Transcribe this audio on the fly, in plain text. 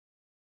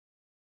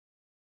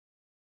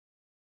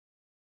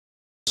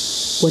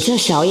我叫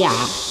小雅，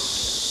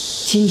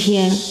今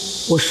天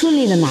我顺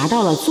利的拿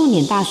到了重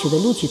点大学的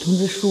录取通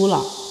知书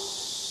了。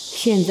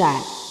现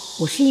在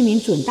我是一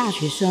名准大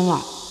学生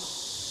了，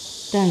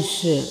但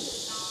是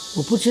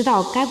我不知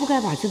道该不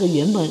该把这个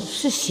原本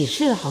是喜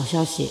事的好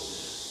消息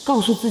告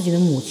诉自己的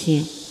母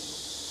亲，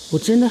我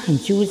真的很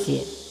纠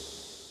结。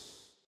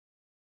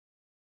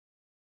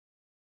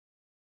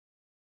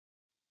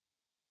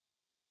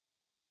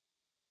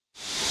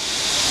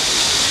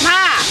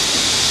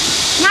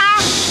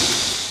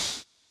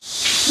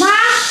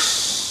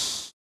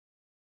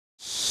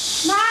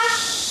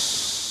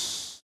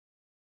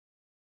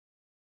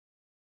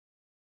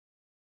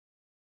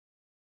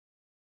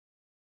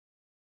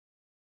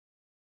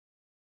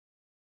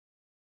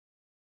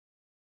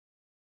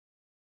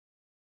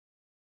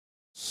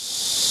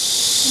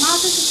妈，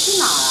这是去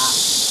哪儿啊？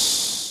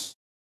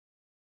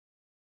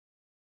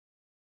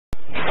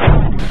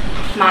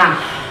妈，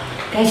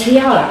该吃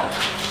药了。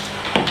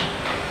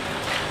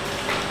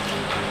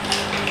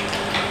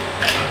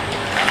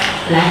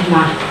来，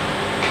妈。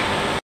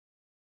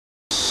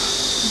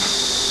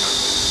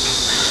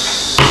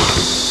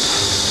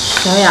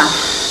小雅，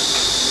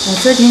我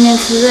这几天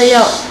吃这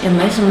药也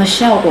没什么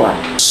效果啊。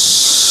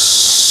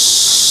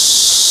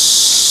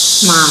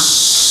妈，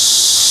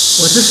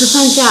我这次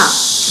放假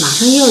马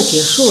上又要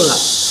结束了，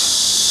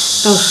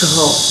到时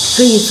候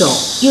这一走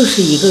又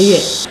是1个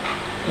月。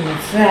我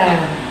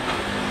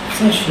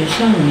在学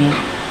校里面。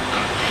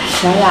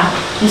小雅，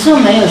你是不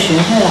是没有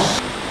学费了？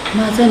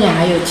妈这里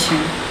还有钱。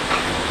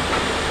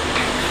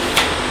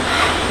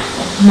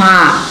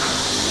妈，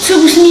这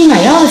不是你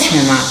买药的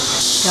钱吗？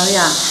小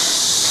雅，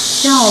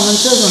像我们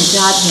这种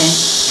家庭，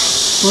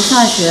不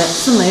上学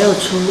是没有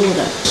出路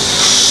的。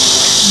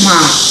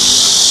妈，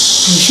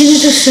你现在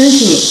这身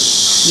体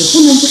也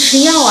不能不吃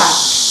药啊，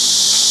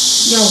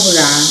要不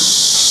然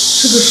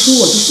这个书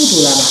我就不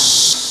读了吧。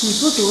你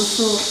不读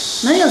书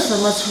能有什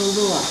么出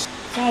路啊？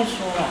再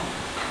说了，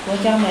国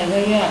家每个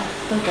月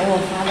都给我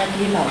发了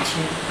低保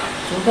钱，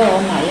足够我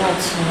买药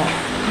吃了。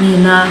你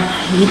呢，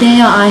一定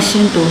要安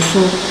心读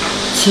书，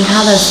其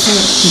他的事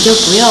你就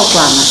不要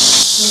管了，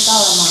知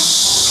道了吗？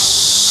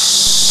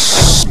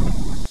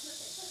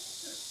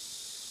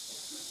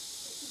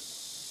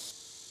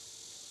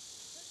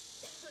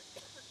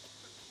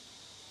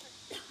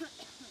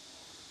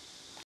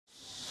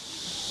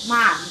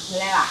妈，你回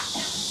来啦。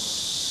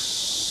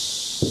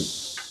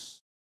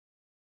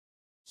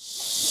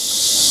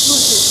录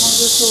取通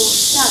知书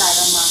下来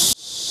了吗？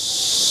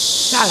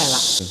下来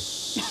了。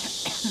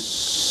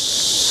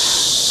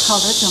考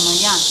得怎么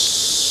样？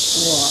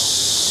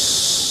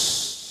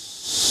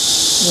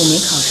我没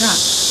考上。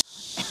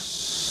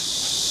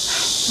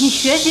你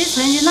学习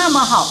成绩那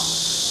么好，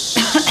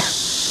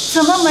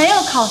怎么没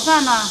有考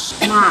上呢？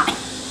妈，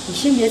你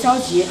先别着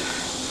急，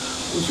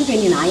我去给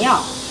你拿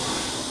药。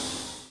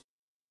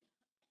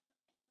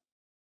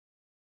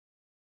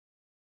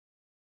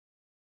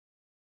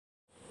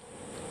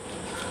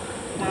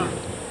妈，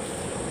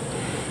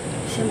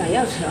先把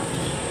药吃了。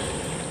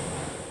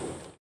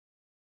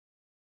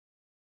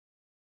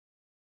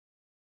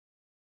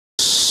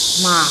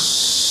妈，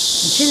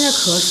你现在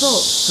咳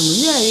嗽怎么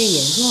越来越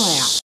严重了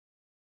呀？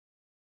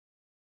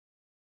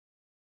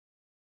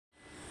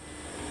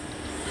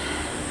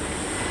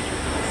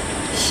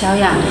小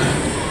雅，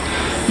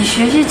你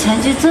学习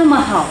成绩这么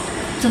好，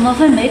怎么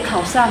会没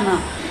考上呢？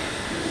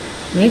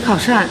没考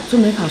上就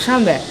没考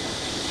上呗，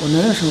我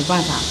能有什么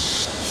办法？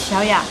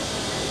小雅，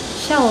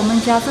像我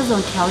们家这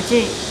种条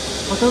件，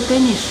我都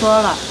跟你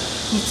说了，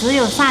你只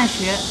有上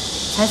学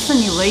才是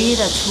你唯一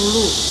的出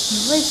路。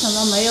你为什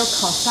么没有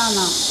考上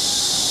呢？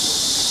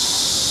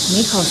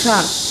没考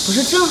上不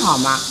是正好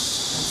吗？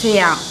这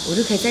样我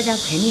就可以在家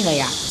陪你了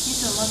呀。你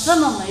怎么这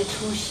么没出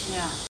息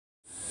啊？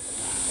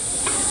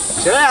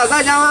小雅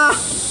在家吗？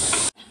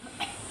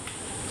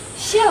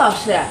谢老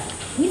师，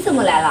你怎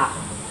么来了？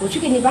我去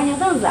给你搬张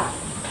凳子啊。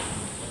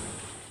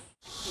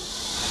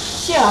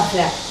谢老师，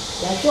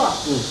来坐。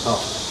好。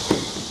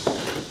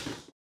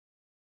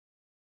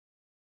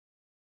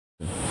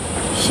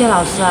谢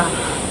老师啊，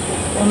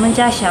我们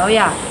家小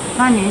雅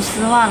让您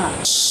失望了。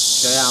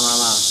小雅妈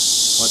妈，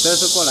我这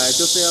次过来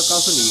就是要告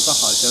诉你一个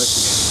好消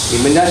息，你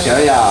们家小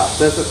雅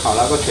这次考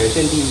了个全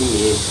县第1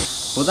名，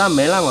不但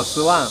没让我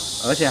失望，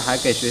而且还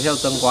给学校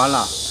争光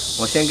了。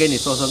我先给你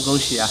说声恭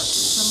喜啊！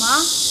什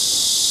么？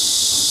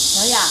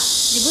小雅，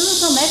你不是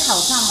说没考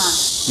上吗？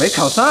没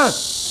考上？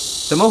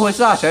怎么回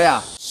事啊，小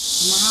雅？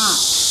妈，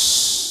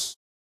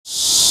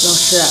老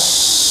师，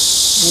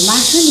我妈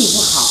身体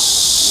不好，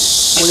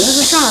我要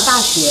是上了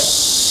大学，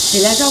谁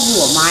来照顾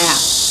我妈呀？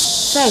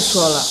再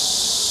说了，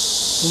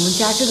我们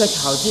家这个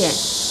条件，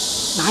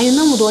哪有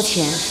那么多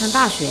钱上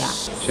大学呀？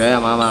小雅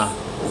妈妈，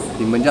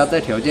你们家这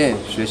条件，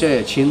学校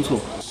也清楚。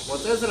我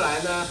这次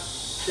来呢，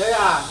小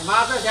雅，你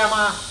妈在家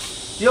吗？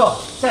哟，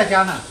在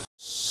家呢。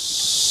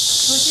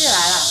书记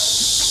来了。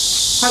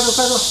快坐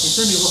快坐，你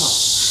身体不好。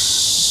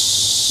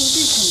书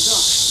记请坐。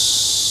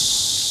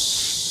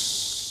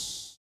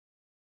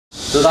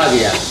周大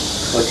姐，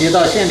我接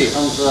到县里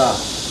通知啊，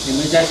你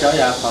们家小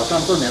雅考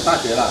上重点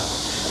大学了。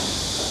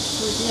什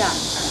书记啊，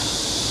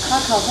他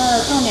考上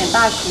了重点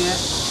大学，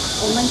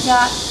我们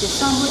家也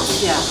上不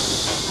起啊。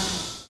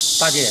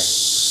大姐，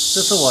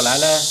这次我来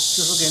呢，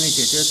就是给你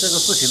解决这个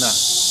事情的。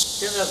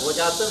现在国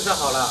家政策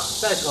好了，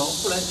再穷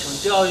不能穷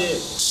教育。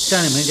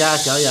像你们家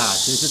小雅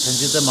学习成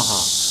绩这么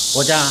好，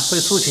国家会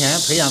出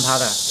钱培养她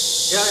的。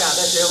小雅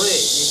的学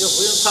费你就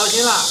不用操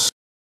心了。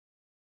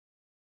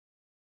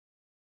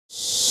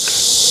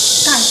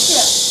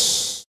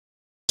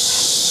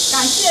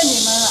感谢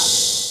你们了。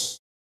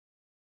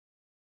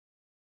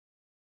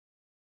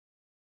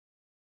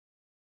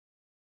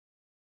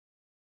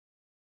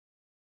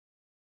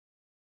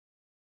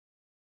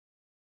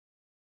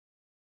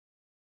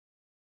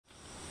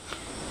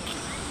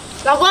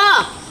老公，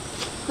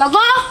老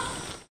公，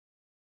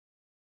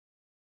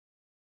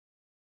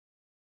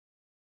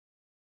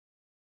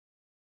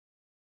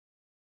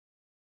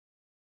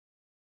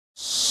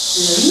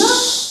人呢？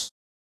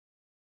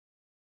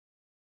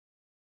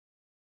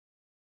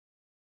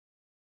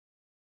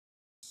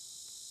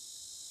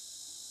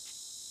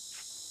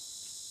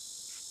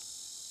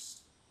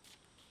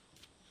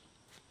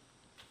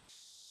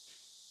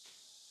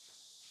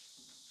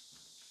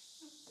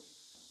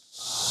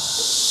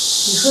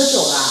你喝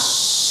酒了？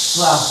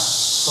是啊，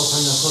和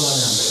朋友喝了2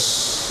杯。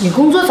你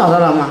工作找到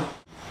了吗？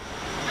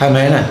还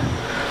没呢。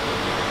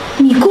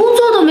你工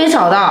作都没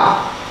找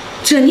到，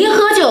整天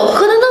喝酒，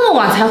喝得那么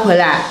晚才回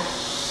来，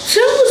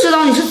真不知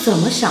道你是怎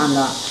么想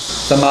的。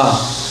怎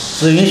么，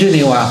只允许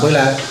你晚回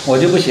来，我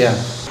就不行？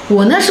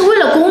我那是为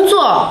了工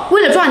作，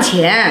为了赚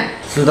钱。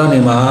知道你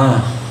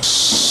忙。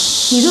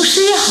你都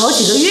失业好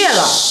几个月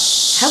了，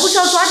还不是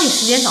要抓紧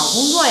时间找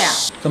工作呀？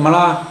怎么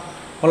了？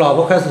我老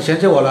婆开始嫌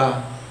弃我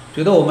了，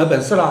觉得我没本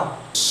事了。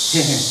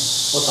嘿嘿，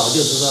我早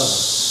就知道了，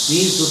你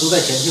一直都在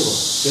嫌弃我，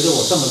觉得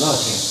我挣不到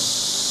钱。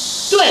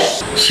对。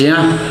行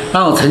啊，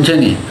让我成全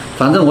你，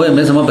反正我也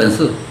没什么本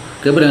事，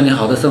给不了你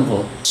好的生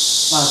活。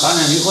那咱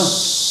俩离婚。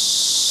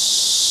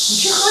你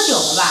去喝酒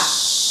了吧？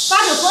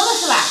发酒疯了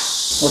是吧？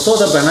我说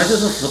的本来就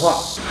是实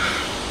话。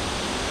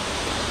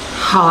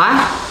好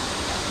啊，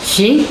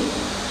行，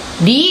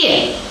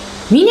离，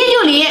明天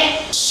就离。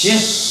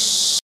行。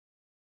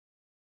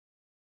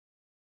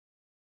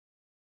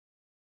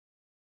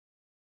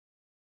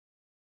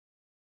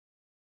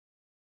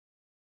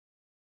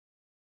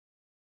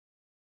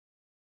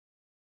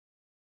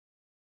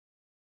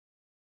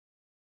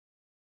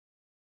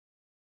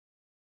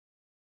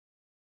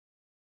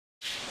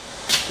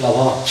老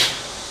婆，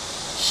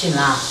醒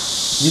了。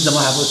你怎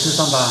么还不去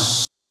上班？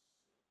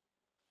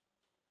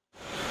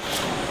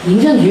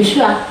民政局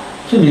去啊。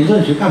去民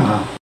政局干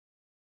嘛？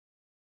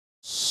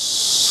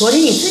昨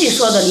天你自己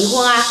说的离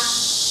婚啊。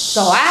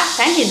走啊，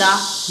赶紧的，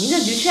民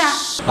政局去啊。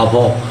老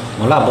婆，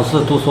我那不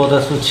是都说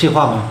的是气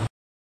话吗？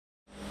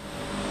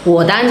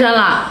我当真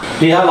了。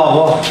别啊，老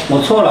婆，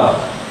我错了。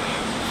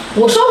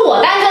我说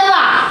我当真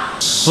了。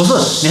不是，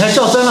你还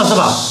较真了是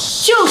吧？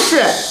就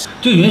是。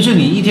就允许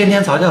你一天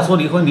天吵架说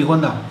离婚离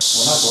婚的。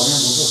我那昨天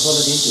不是喝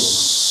了点酒吗？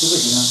就不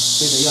行了，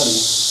非得要离。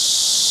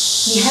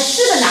你还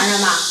是个男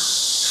人吗？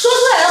说出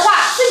来的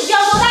话自己就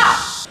要做到。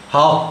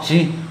好，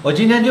行，我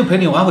今天就陪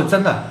你玩会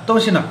真的，动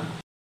心了。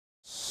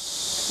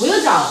不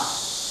用找了，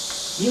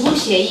离婚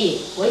协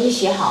议我已经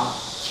写好了，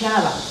签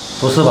了吧。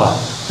不是吧？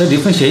这离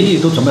婚协议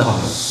都准备好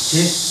了。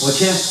行，我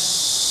签。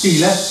笔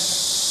呢？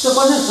这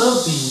关键时候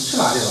笔去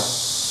哪里了？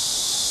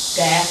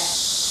给。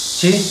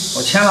行，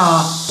我签了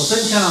啊，我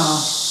真签了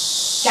啊。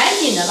赶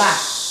紧的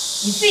吧，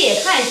你自己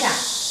也看一下，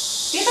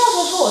别到时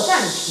候说我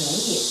占你便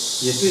宜。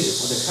也对，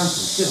我得看仔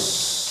细了。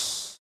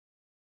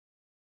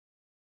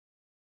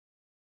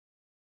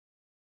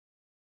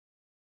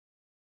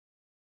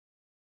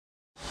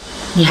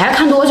你还要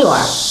看多久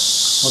啊？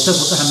我这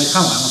不是还没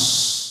看完吗？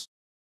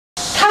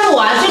看不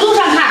完去路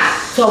上看，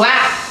走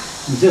吧。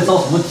你这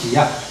着什么急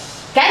呀？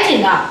赶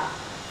紧的。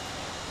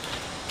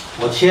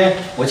我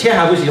签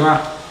还不行吗？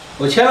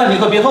我签了，你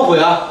可别后悔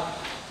啊。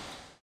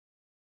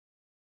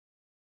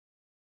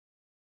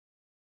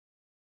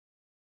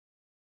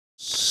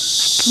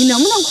你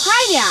能不能快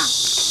点？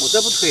我这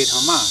不腿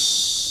疼吗？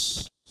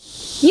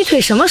你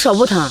腿什么时候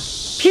不疼？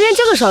偏偏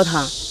这个时候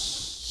疼。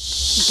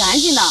你赶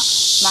紧的，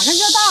马上就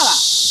要到了。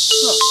是，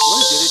我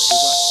也觉得奇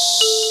怪。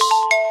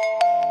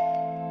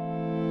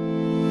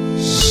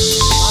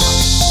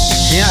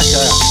行啊，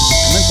小雅，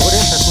我们昨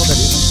天才说的离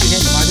婚，今天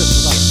你妈就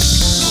知道了。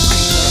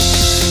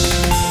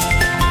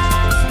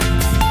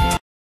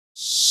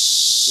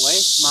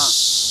喂，妈，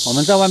我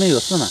们在外面有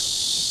事呢。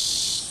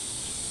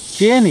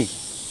接你。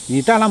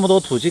你带那么多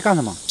土鸡干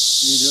什么？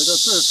你留着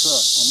自吃，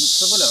我们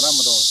吃不了那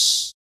么多。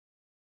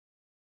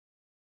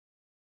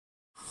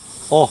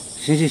哦，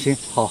行，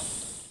好。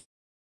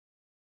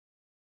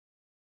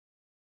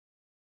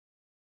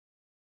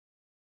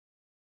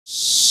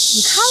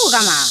你看我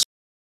干嘛？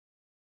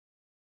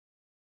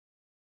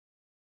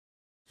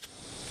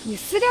你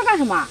撕掉干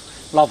什么？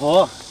老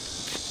婆。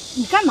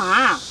你干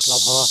嘛？老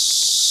婆，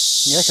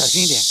你要小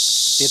心一点，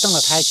别动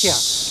了胎气啊。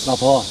老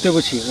婆，对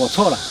不起，我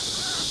错了。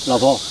老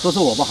婆，都是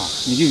我不好，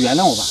你就原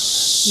谅我吧。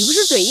你不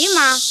是嘴硬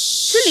吗？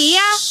去离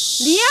呀，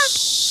离呀！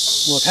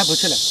我才不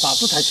去呢，法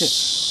子才去。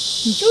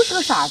你就是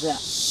个傻子。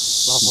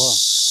老婆，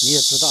你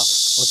也知道，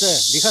我这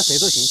离开谁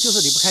都行，就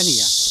是离不开你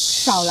呀。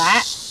少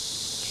来，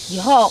以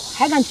后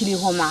还敢提离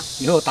婚吗？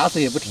以后打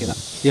死也不提了，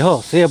以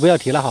后谁也不要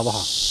提了，好不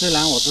好？虽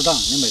然我知道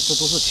你每次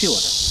都是气我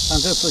的，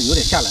但这次有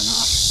点吓人了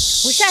啊！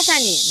不吓吓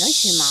你能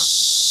行吗？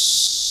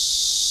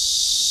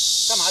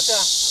干嘛去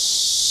啊？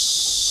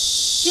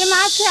接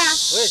妈去啊！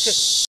我也去。